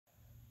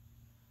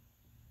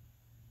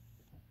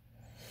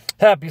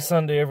Happy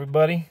Sunday,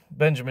 everybody.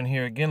 Benjamin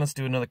here again. Let's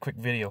do another quick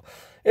video.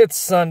 It's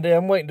Sunday.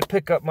 I'm waiting to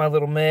pick up my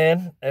little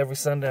man. Every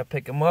Sunday I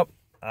pick him up.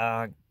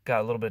 Got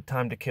a little bit of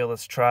time to kill.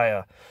 Let's try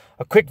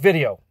a quick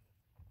video.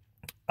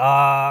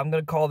 I'm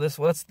going to call this,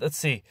 let's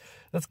see.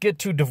 Let's get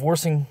to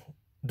divorcing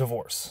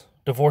divorce.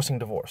 Divorcing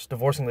the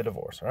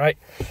divorce, all right?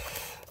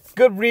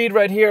 Good read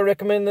right here. I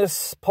recommend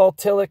this. Paul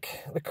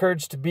Tillich, The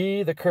Courage to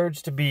Be,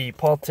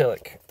 Paul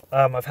Tillich.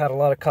 I've had a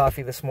lot of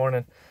coffee this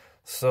morning,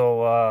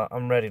 so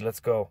I'm ready. Let's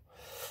go.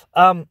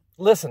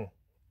 Listen,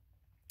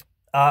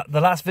 the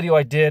last video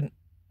I did,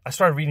 I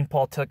started reading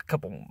Paul Tillich a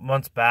couple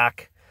months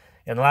back,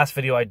 and the last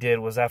video I did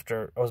was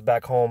after I was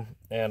back home,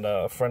 and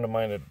a friend of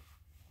mine had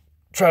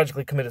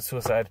tragically committed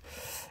suicide,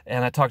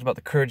 and I talked about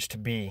the courage to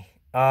be.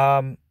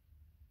 Let's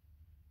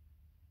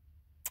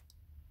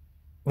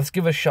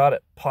give a shot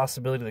at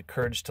possibility the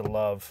courage to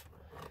love,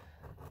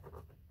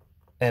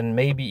 and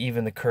maybe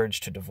even the courage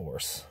to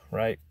divorce,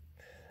 right?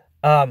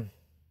 In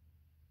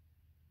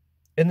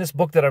this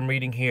book that I'm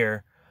reading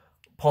here,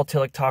 Paul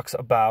Tillich talks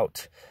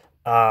about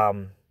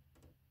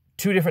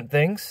two different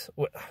things,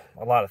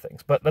 a lot of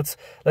things, but let's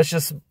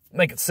just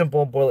make it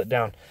simple and boil it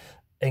down.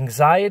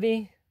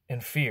 Anxiety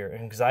and fear.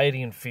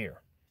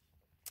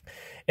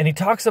 And he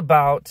talks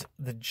about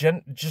the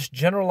just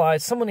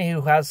generalized, someone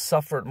who has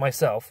suffered,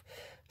 myself,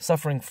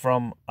 suffering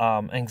from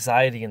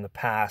anxiety in the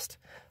past,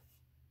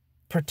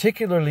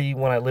 particularly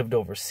when I lived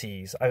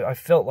overseas. I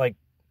felt like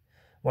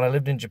when I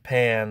lived in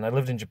Japan,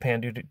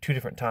 two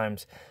different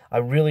times, I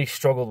really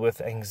struggled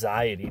with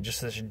anxiety, just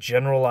this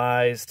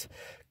generalized,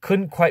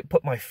 couldn't quite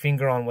put my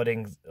finger on what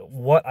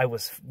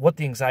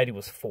the anxiety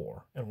was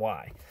for and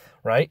why,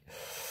 right?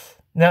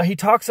 Now, he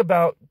talks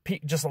about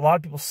just a lot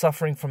of people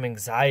suffering from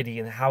anxiety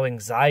and how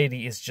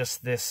anxiety is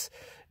just this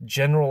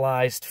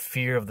generalized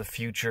fear of the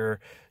future,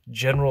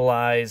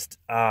 generalized,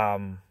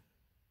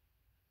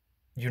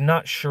 you're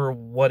not sure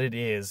what it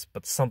is,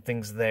 but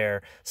something's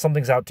there.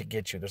 Something's out to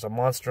get you. There's a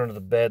monster under the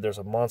bed. There's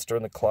a monster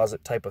in the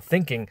closet type of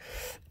thinking,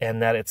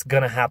 and that it's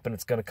going to happen.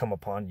 It's going to come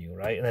upon you,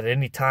 right? And at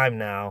any time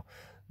now,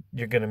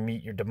 you're going to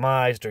meet your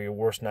demise or your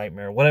worst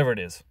nightmare, whatever it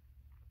is.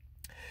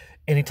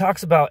 And he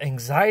talks about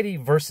anxiety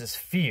versus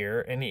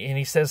fear, and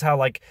he says how,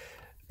 like,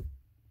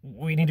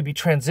 we need to be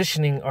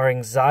transitioning our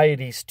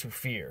anxieties to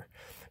fear.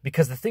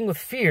 Because the thing with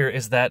fear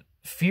is that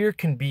fear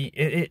can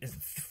be,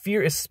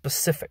 fear is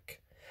specific.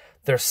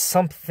 There's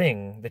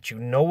something that you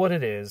know what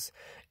it is,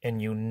 and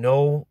you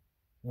know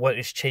what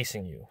is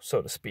chasing you,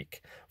 so to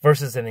speak,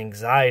 versus an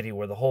anxiety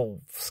where the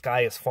whole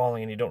sky is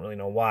falling and you don't really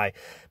know why.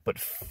 But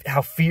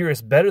how fear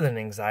is better than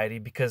anxiety,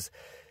 because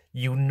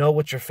you know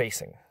what you're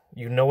facing,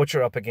 you know what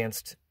you're up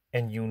against,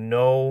 and you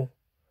know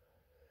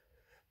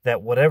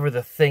that whatever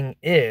the thing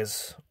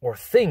is or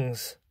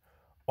things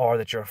are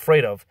that you're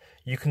afraid of,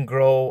 you can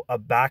grow a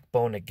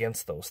backbone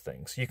against those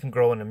things. You can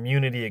grow an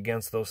immunity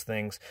against those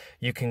things.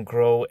 You can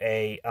grow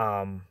a,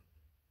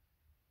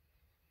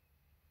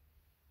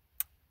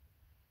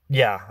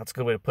 yeah, that's a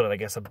good way to put it, I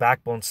guess, a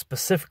backbone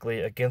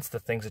specifically against the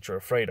things that you're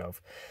afraid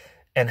of.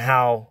 And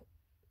how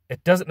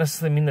it doesn't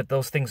necessarily mean that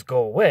those things go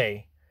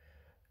away,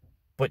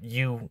 but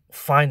you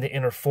find the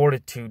inner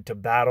fortitude to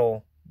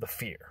battle the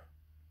fear,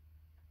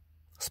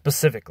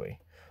 specifically,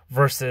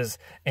 versus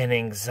an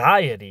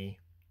anxiety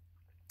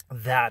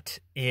that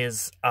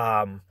is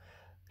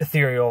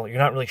ethereal. You're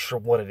not really sure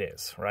what it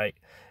is, right?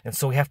 And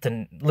so we have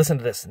to listen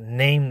to this,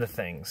 name the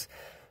things,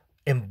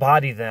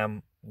 embody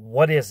them.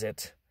 What is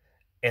it?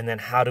 And then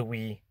how do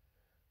we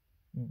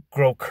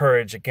grow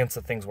courage against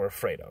the things we're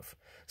afraid of?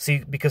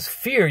 See, because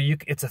fear,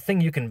 it's a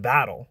thing you can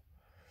battle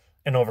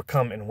and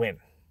overcome and win.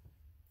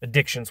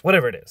 Addictions,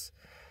 whatever it is.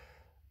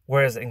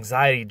 Whereas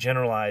anxiety,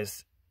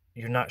 generalized,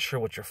 you're not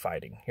sure what you're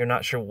fighting. You're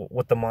not sure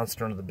what the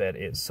monster under the bed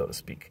is, so to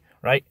speak,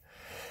 right?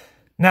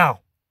 Now,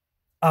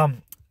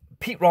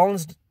 Pete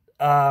Rollins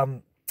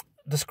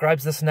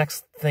describes this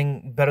next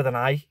thing better than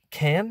I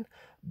can.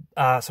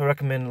 So I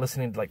recommend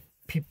listening to like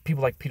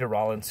people like Peter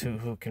Rollins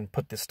who can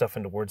put this stuff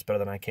into words better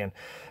than I can.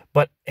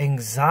 But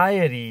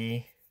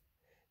anxiety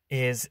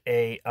is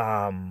a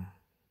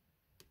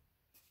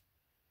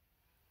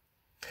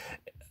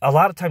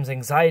lot of times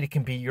anxiety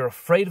can be you're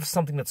afraid of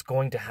something that's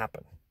going to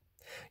happen.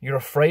 You're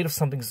afraid of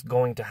something's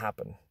going to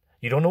happen.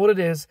 You don't know what it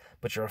is,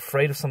 but you're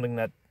afraid of something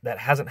that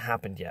hasn't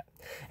happened yet.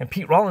 And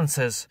Pete Rollins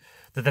says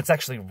that that's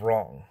actually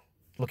wrong,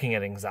 looking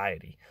at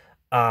anxiety.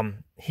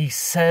 He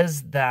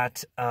says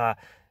that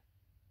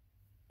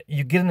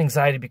you get an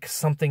anxiety because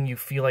something you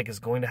feel like is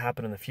going to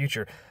happen in the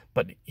future,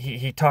 but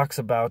he talks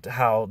about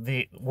how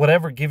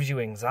whatever gives you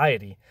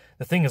anxiety,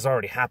 the thing has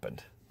already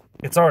happened.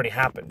 It's already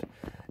happened.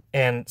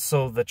 And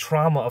so the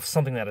trauma of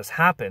something that has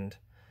happened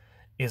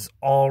has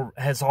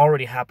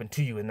already happened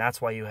to you, and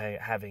that's why you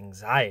have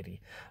anxiety.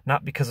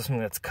 Not because of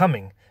something that's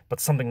coming, but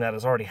something that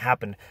has already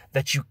happened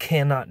that you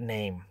cannot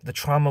name. The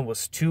trauma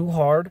was too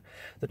hard.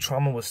 The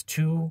trauma was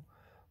too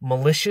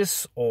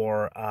malicious,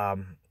 or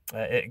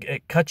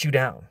it cut you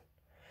down.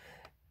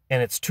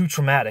 And it's too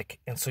traumatic,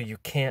 and so you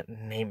can't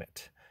name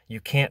it.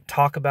 You can't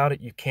talk about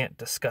it. You can't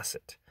discuss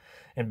it.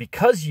 And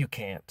because you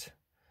can't,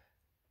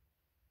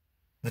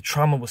 the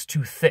trauma was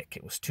too thick.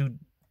 It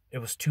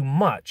was too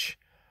much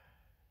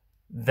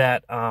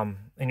that, and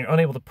you're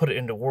unable to put it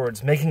into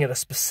words, making it a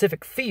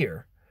specific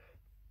fear,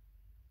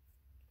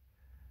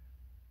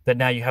 that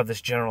now you have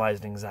this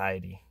generalized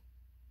anxiety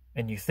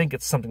and you think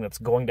it's something that's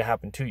going to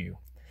happen to you,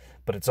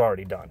 but it's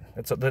already done.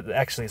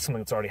 Actually, it's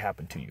something that's already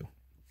happened to you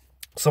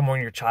somewhere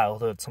in your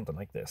childhood, something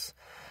like this.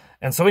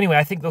 And so anyway,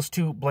 I think those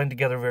two blend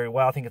together very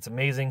well. I think it's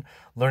amazing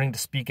learning to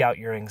speak out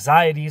your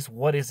anxieties.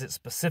 What is it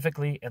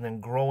specifically? And then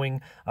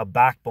growing a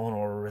backbone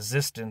or a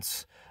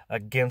resistance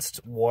against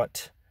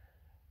what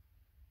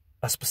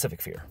a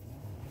specific fear,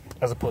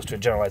 as opposed to a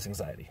generalized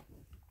anxiety.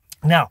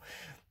 Now,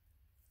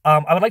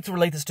 I would like to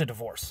relate this to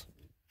divorce.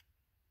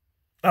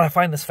 And I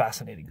find this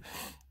fascinating.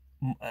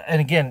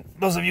 And again,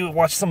 those of you who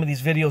watch some of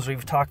these videos or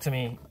you've talked to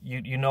me,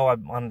 you know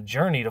I'm on a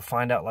journey to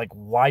find out, like,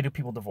 why do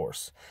people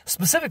divorce?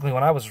 Specifically,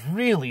 when I was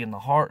really in the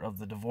heart of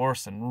the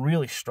divorce and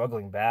really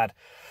struggling bad,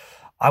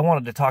 I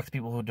wanted to talk to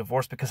people who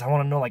divorced because I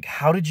want to know, like,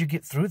 how did you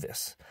get through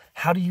this?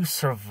 How do you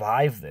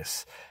survive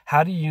this?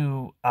 How do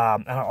you,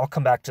 and I'll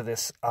come back to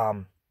this,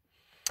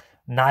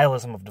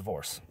 nihilism of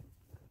divorce.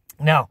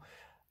 Now,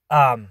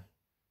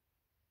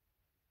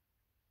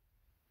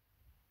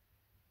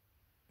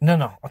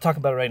 No, I'll talk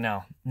about it right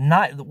now.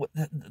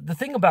 The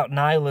thing about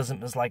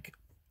nihilism is, like,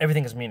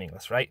 everything is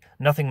meaningless, right?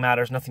 Nothing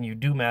matters. Nothing you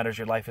do matters.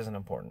 Your life isn't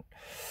important.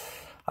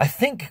 I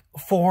think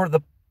I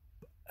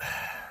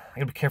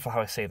gotta be careful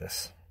how I say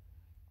this.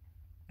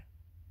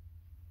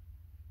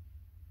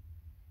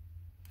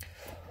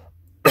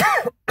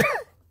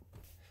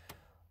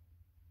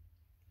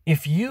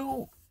 If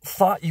you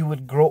thought you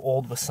would grow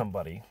old with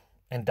somebody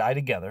and die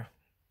together,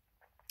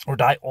 or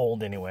die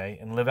old anyway,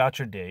 and live out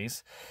your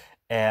days,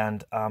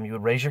 and you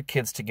would raise your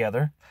kids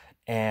together,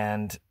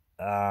 and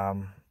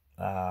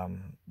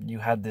you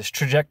had this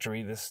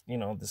trajectory, this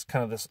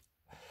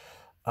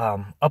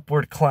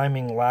upward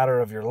climbing ladder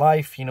of your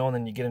life, and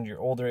then you get into your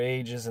older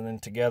ages, and then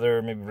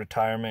together, maybe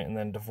retirement, and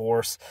then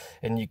divorce,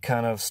 and you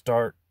kind of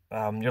start,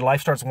 your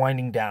life starts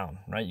winding down,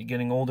 right? You're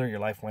getting older, your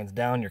life winds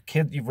down,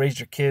 you've raised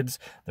your kids,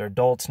 they're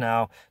adults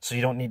now, so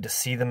you don't need to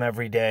see them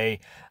every day,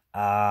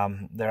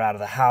 they're out of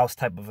the house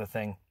type of a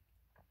thing.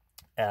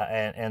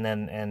 And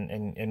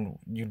then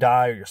you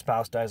die, or your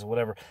spouse dies, or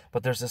whatever.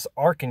 But there's this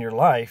arc in your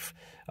life.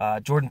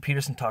 Jordan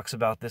Peterson talks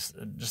about this,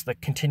 just the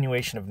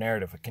continuation of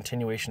narrative,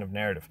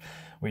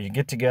 where you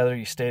get together,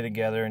 you stay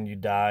together, and you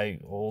die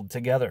old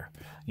together.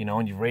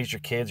 And you've raised your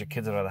kids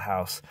are out of the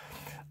house.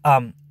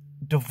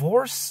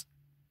 Divorce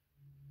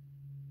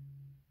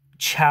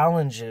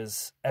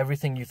challenges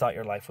everything you thought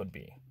your life would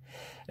be.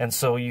 And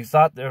so you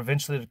thought there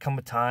eventually would come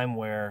a time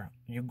where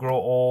you grow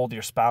old,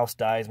 your spouse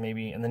dies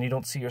maybe, and then you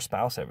don't see your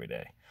spouse every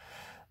day.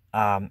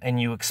 And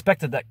you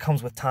expected that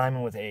comes with time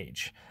and with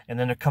age. And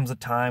then there comes a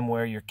time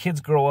where your kids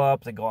grow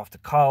up, they go off to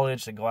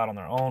college, they go out on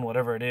their own,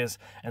 whatever it is,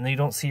 and then you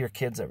don't see your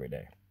kids every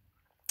day.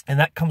 And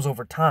that comes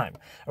over time.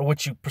 Or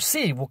what you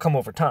perceive will come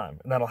over time,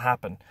 and that'll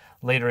happen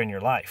later in your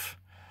life.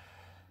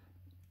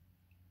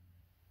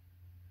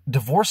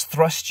 Divorce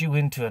thrusts you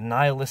into a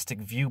nihilistic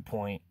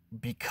viewpoint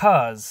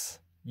because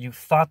you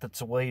thought that's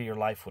the way your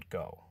life would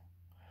go.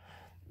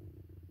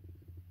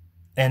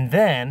 And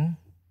then,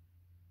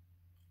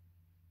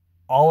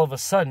 all of a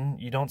sudden,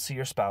 you don't see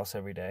your spouse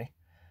every day,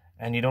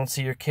 and you don't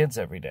see your kids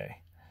every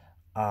day.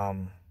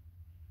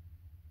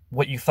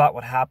 What you thought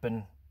would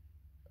happen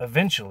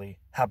eventually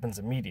happens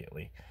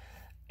immediately,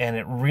 and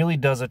it really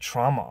does a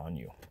trauma on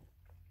you.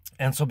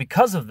 And so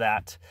because of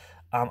that,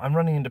 I'm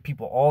running into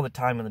people all the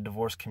time in the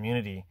divorce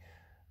community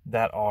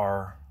that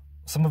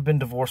some have been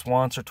divorced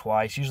once or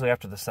twice, usually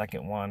after the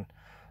second one.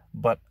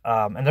 But,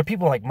 and they're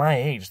people like my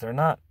age.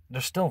 They're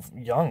still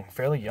young,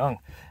 fairly young.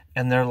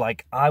 And they're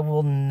like, I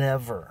will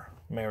never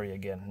marry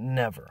again.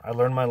 Never. I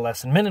learned my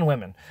lesson. Men and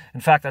women.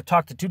 In fact, I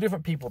talked to two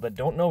different people that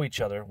don't know each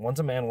other.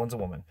 One's a man, one's a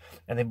woman.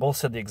 And they both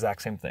said the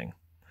exact same thing.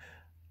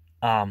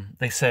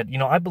 They said,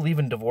 I believe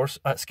in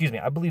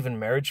I believe in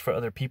marriage for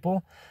other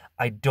people.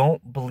 I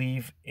don't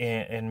believe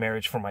in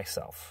marriage for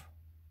myself.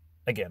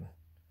 Again,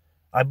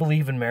 I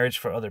believe in marriage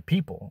for other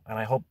people, and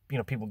I hope,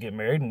 people get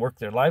married and work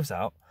their lives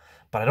out,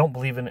 but I don't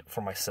believe in it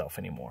for myself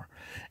anymore.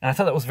 And I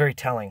thought that was very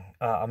telling.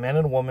 A man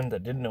and a woman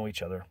that didn't know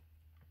each other,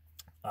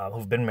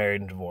 who've been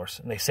married and divorced,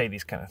 and they say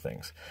these kind of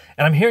things.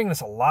 And I'm hearing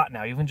this a lot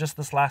now, even just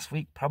this last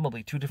week,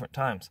 probably 2 different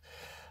times,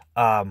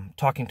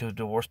 talking to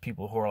divorced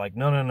people who are like,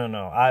 no,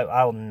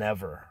 I'll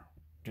never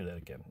do that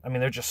again. I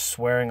mean, they're just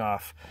swearing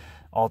off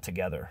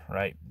altogether,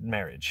 right?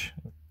 Marriage.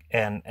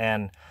 And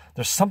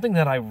there's something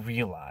that I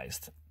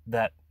realized,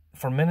 that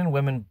for men and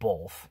women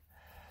both,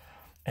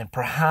 and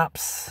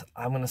perhaps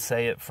I'm going to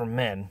say it for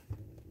men,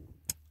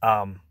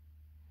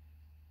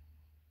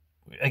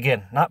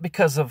 again, not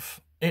because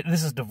of it,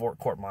 this is divorce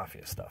court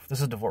mafia stuff.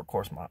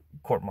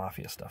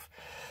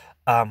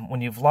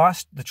 When you've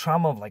lost the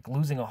trauma of, like,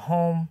 losing a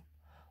home,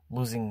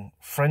 losing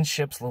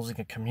friendships, losing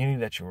a community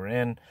that you were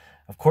in,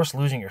 of course,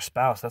 losing your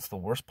spouse, that's the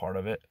worst part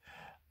of it.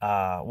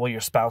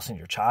 Your spouse and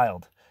your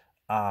child,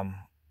 and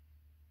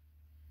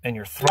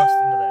you're thrust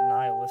into that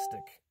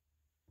nihilistic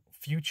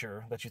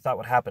future that you thought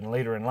would happen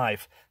later in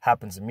life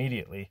happens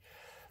immediately.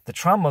 The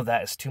trauma of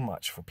that is too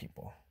much for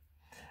people.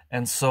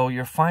 And so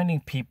I'm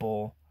finding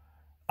people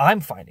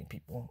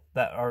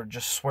that are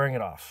just swearing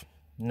it off,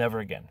 never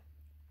again.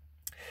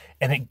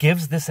 And it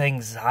gives this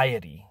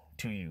anxiety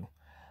to you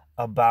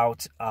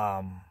about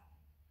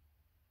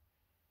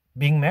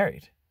being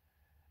married.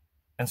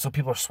 And so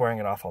people are swearing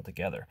it off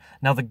altogether.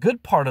 Now, the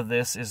good part of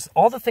this is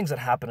all the things that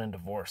happen in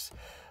divorce,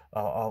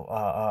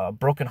 a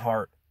broken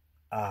heart,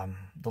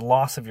 the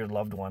loss of your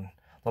loved one,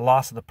 the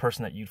loss of the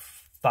person that you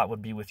thought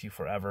would be with you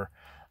forever,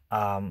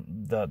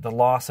 the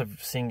loss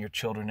of seeing your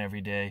children every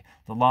day,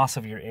 the loss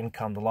of your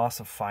income, the loss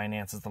of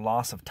finances, the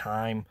loss of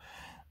time.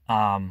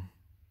 And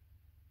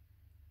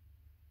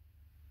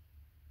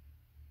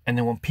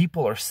then when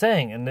people are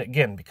saying, and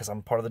again, because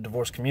I'm part of the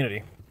divorce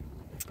community,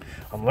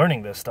 I'm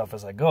learning this stuff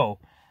as I go,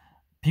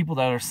 people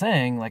that are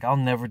saying, like, I'll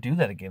never do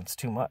that again, it's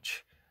too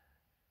much.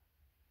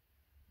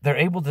 They're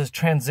able to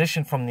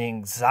transition from the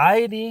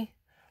anxiety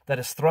that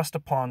is thrust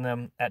upon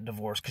them at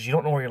divorce, because you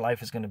don't know where your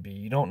life is going to be.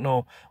 You don't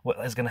know what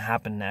is going to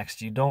happen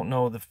next. You don't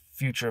know the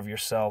future of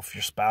yourself,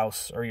 your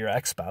spouse, or your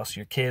ex-spouse,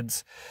 your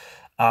kids.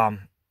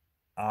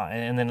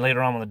 And then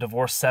later on when the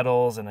divorce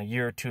settles, and a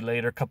year or two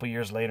later, a couple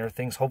years later,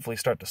 things hopefully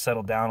start to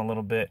settle down a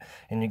little bit,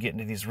 and you get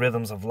into these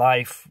rhythms of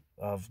life,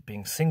 of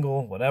being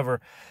single, whatever,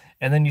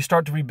 and then you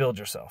start to rebuild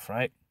yourself,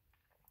 right?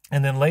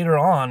 And then later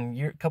on,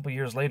 a couple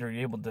years later,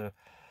 you're able to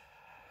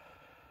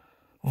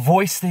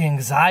voice the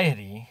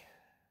anxiety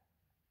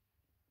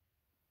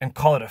and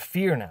call it a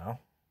fear now,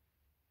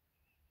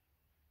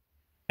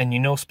 and you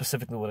know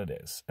specifically what it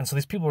is. And so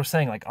these people are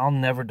saying, like, I'll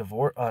never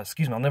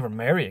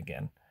marry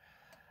again.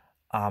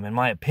 In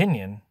my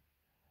opinion,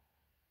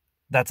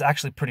 that's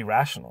actually pretty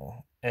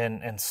rational,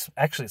 and it's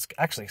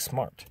actually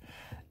smart.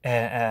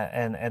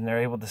 And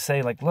they're able to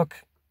say, like, look,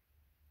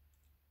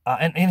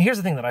 and here's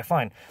the thing that I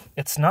find.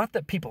 It's not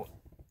that people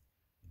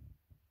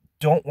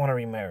don't want to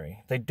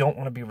remarry. They don't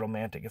want to be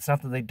romantic. It's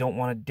not that they don't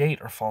want to date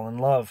or fall in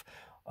love,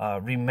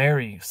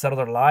 remarry, settle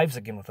their lives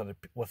again with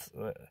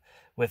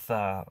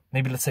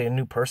maybe, let's say, a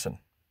new person.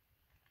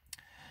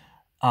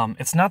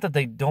 It's not that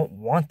they don't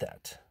want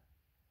that.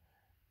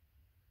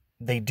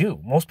 They do.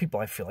 Most people,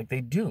 I feel like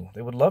they do.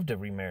 They would love to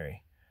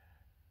remarry.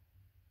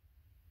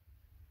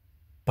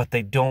 But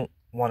they don't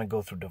want to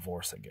go through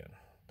divorce again.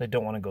 They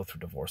don't want to go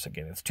through divorce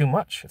again. It's too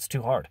much. It's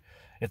too hard.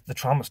 The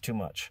trauma's too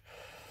much.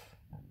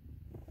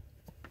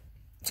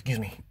 Excuse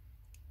me.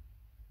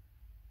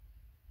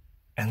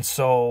 And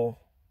so,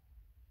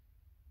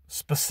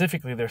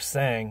 specifically, they're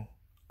saying,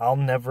 I'll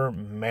never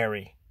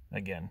marry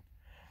again.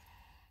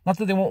 Not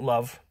that they won't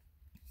love.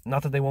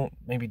 Not that they won't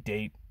maybe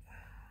date.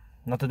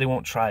 Not that they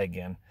won't try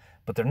again.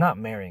 But they're not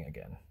marrying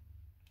again.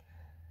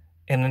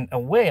 And in a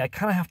way, I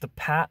kind of have to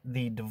pat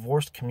the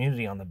divorced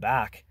community on the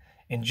back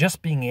in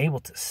just being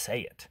able to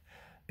say it,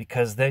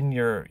 because then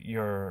you're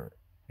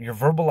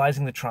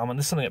verbalizing the trauma. And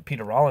this is something that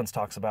Peter Rollins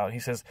talks about. He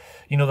says,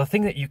 the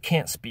thing that you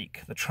can't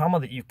speak, the trauma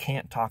that you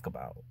can't talk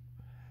about,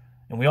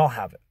 and we all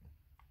have it,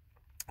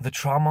 the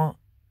trauma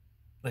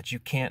that you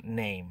can't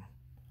name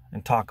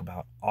and talk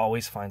about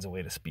always finds a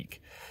way to speak.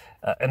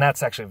 And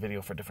that's actually a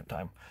video for a different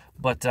time.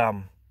 But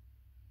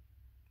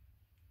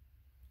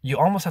you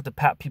almost have to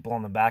pat people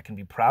on the back and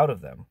be proud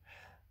of them,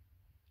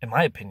 in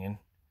my opinion,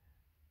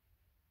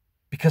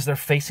 because they're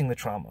facing the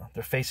trauma.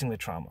 They're facing the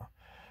trauma,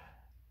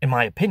 in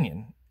my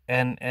opinion.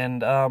 And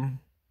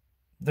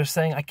they're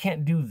saying, I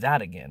can't do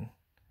that again.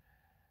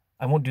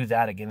 I won't do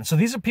that again. And so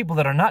these are people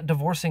that are not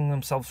divorcing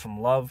themselves from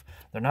love.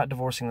 They're not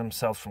divorcing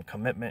themselves from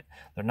commitment.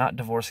 They're not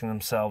divorcing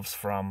themselves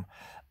from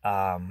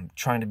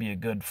trying to be a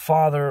good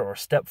father or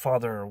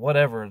stepfather or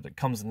whatever that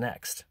comes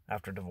next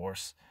after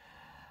divorce.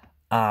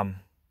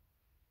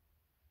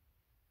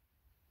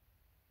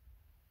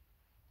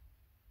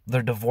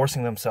 They're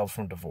divorcing themselves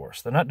from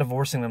divorce. They're not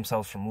divorcing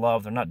themselves from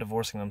love. They're not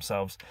divorcing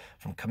themselves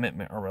from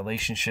commitment or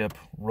relationship,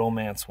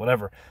 romance,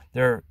 whatever.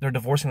 They're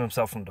divorcing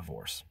themselves from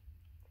divorce.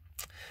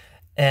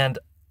 And,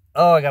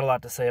 I got a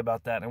lot to say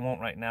about that. I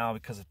won't right now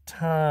because of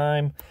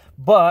time.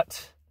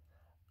 But,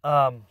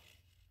 I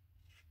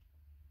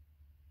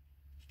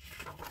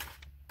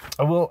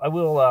will,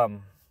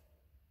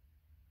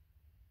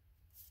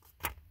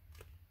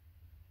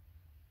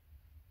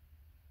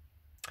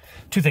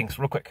 two things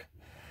real quick.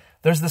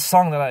 There's this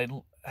song that I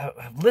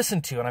have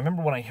listened to, and I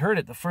remember when I heard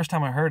it, the first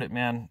time I heard it,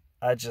 man,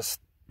 it just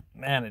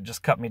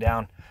cut me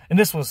down. And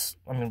this was,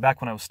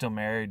 back when I was still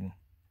married. And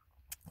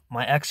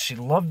my ex, she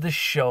loved this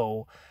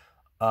show.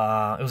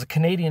 It was a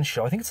Canadian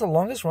show. I think it's the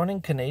longest running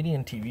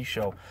Canadian TV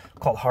show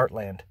called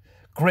Heartland.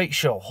 Great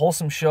show,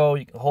 wholesome show.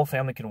 The whole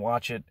family can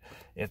watch it.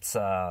 It's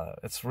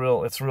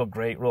real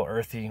great, real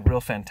earthy,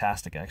 real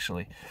fantastic,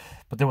 actually.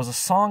 But there was a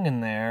song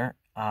in there.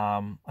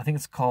 I think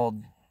it's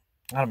called,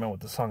 I don't remember what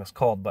the song is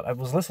called, but I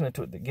was listening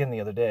to it again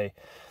the other day,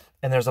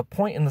 and there's a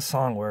point in the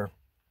song where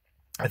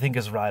I think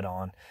is right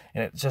on,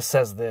 and it just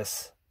says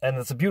this, and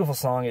it's a beautiful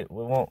song. It's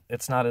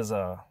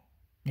a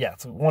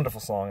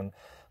wonderful song, and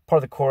part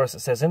of the chorus,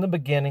 it says, in the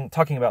beginning,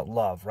 talking about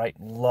love, right?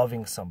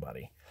 Loving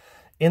somebody.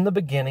 In the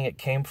beginning, it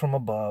came from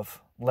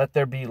above, let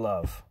there be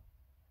love.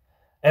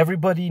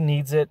 Everybody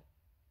needs it,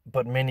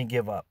 but many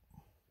give up.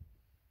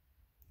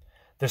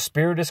 Their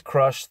spirit is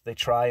crushed, they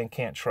try and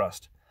can't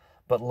trust.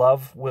 But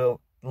love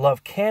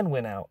can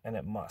win out, and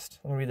it must.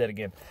 Let me read that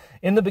again.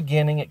 In the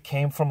beginning, it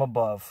came from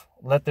above.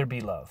 Let there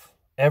be love.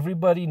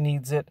 Everybody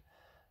needs it,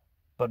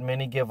 but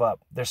many give up.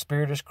 Their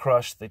spirit is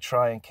crushed, they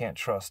try and can't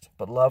trust.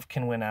 But love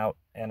can win out,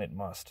 and it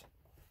must.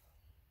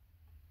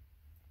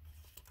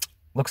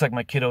 Looks like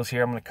my kiddo's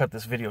here. I'm going to cut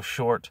this video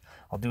short.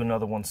 I'll do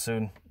another one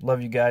soon.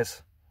 Love you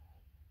guys.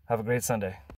 Have a great Sunday.